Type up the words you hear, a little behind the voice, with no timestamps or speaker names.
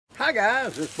Hi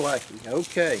guys, it's Blackie.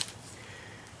 Okay,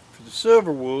 for the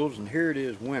silver wolves, and here it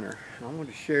is winter, I want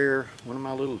to share one of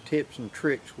my little tips and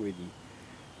tricks with you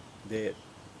that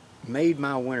made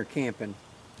my winter camping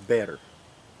better.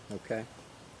 Okay,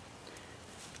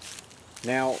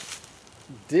 now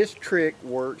this trick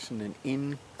works in an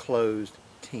enclosed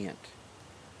tent.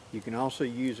 You can also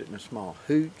use it in a small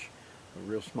hooch, a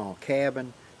real small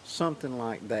cabin, something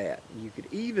like that. You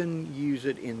could even use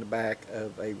it in the back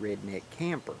of a redneck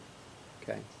camper.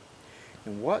 Okay,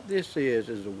 and what this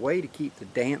is a way to keep the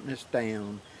dampness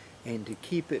down and to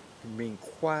keep it from being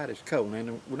quite as cold.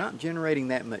 And we're not generating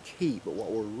that much heat, but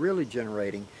what we're really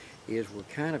generating is we're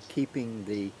kind of keeping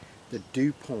the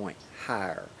dew point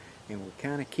higher, and we're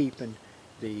kind of keeping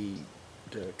the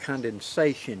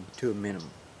condensation to a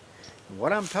minimum. And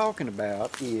what I'm talking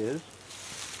about is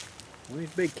one of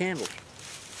these big candles.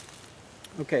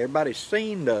 Okay, everybody's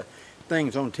seen the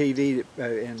things on TV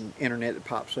and internet that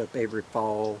pops up every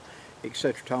fall,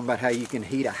 etc., talking about how you can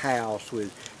heat a house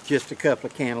with just a couple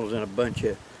of candles and a bunch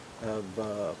of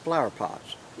flower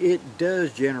pots. It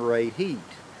does generate heat,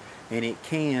 and it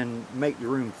can make the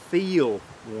room feel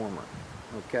warmer.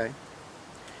 Okay,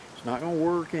 it's not going to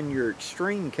work in your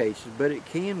extreme cases, but it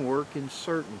can work in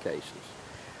certain cases.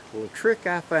 Well, a trick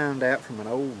I found out from an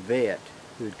old vet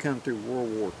who had come through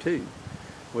World War II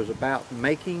was about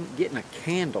getting a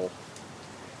candle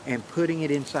and putting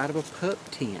it inside of a pup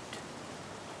tent.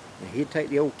 Now, he'd take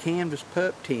the old canvas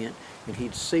pup tent and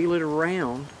he'd seal it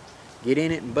around, get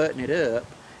in it and button it up,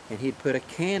 and he'd put a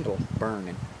candle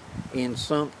burning in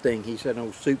something, he said an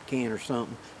old soup can or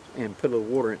something, and put a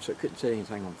little water in it so it couldn't set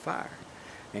anything on fire.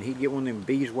 And he'd get one of them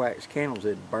beeswax candles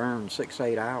that burned 6 to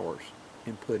 8 hours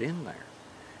and put in there.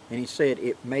 And he said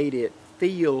it made it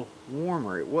feel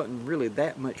warmer. It wasn't really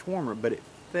that much warmer, but it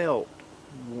felt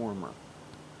warmer.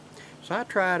 So I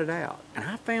tried it out, and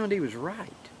I found he was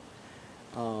right.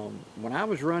 When I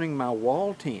was running my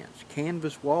wall tents,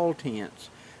 canvas wall tents,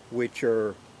 which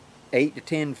are 8 to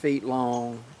 10 feet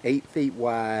long, 8 feet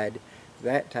wide,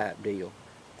 that type deal,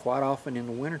 quite often in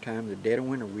the wintertime, the dead of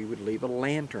winter, we would leave a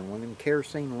lantern, one of them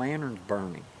kerosene lanterns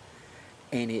burning,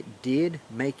 and it did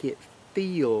make it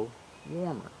feel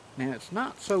warmer. Now, it's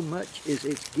not so much as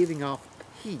it's giving off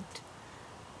heat,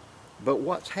 but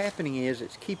what's happening is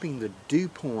it's keeping the dew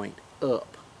point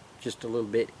up just a little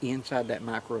bit inside that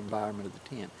microenvironment of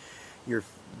the tent. Your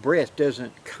breath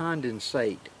doesn't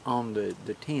condensate on the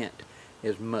tent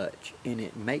as much, and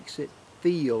it makes it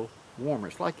feel warmer.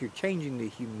 It's like you're changing the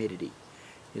humidity,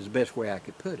 is the best way I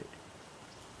could put it.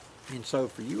 And so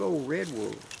for you old red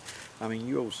wolves, I mean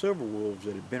you old silver wolves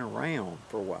that have been around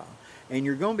for a while, and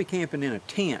you're going to be camping in a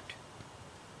tent,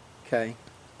 okay,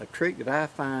 a trick that I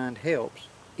find helps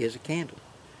is a candle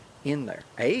in there.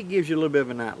 A, it gives you a little bit of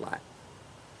a night light.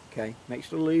 Okay, makes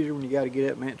it a little easier when you got to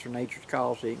get up and answer nature's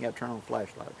call, so you ain't got to turn on a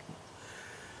flashlight.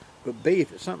 But B,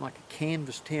 if it's something like a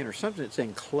canvas tent or something that's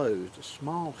enclosed, a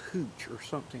small hooch or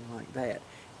something like that,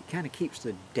 it kind of keeps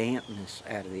the dampness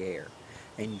out of the air,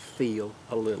 and you feel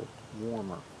a little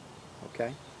warmer.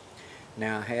 Okay.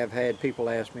 Now, I have had people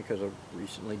ask me, because I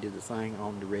recently did the thing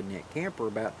on the redneck camper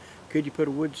about could you put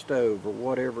a wood stove or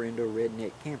whatever into a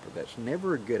redneck camper. That's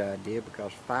never a good idea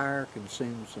because fire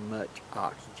consumes so much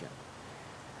oxygen.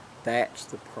 That's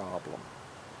the problem.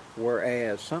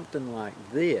 Whereas something like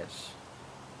this,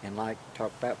 and like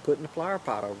talk about putting a flower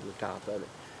pot over the top of it,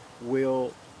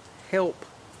 will help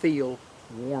feel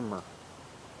warmer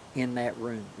in that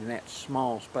room, in that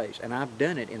small space. And I've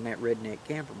done it in that redneck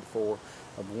camper before,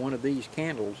 of one of these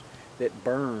candles that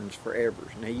burns forever.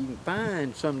 Now you can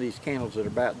find some of these candles that are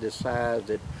about this size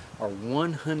that are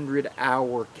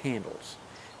 100-hour candles.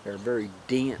 They're very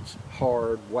dense,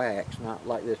 hard wax, not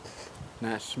like this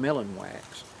nice smelling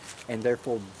wax, and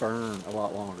therefore burn a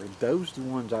lot longer. Those are the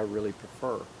ones I really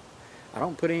prefer. I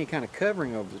don't put any kind of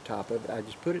covering over the top of it. I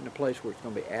just put it in a place where it's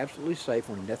going to be absolutely safe,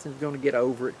 where nothing's going to get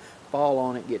over it, fall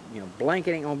on it,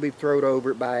 blanket ain't going to be thrown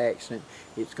over it by accident.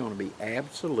 It's going to be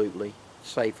absolutely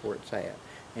safe where it's at,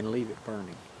 and leave it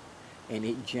burning. And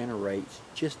it generates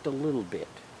just a little bit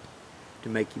to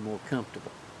make you more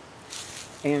comfortable.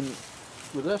 And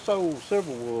with us old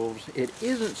silver wolves, it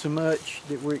isn't so much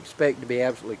that we expect to be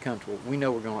absolutely comfortable. We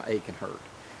know we're going to ache and hurt.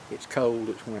 It's cold,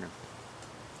 it's winter.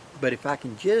 But if I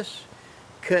can just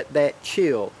cut that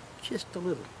chill just a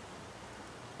little,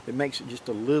 it makes it just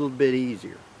a little bit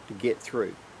easier to get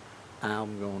through,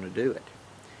 I'm going to do it.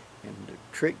 And the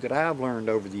trick that I've learned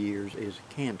over the years is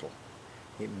a candle.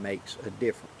 It makes a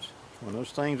difference. It's one of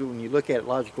those things that when you look at it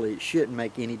logically, it shouldn't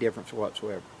make any difference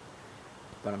whatsoever.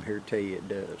 But I'm here to tell you it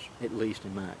does, at least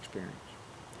in my experience.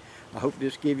 I hope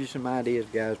this gives you some ideas,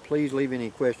 guys. Please leave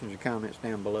any questions or comments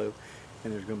down below.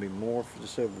 and there's going to be more for the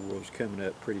Silver Wolves coming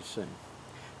up pretty soon.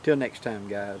 Till next time,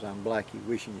 guys, I'm Blackie,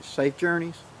 wishing you safe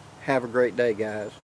journeys. Have a great day, guys.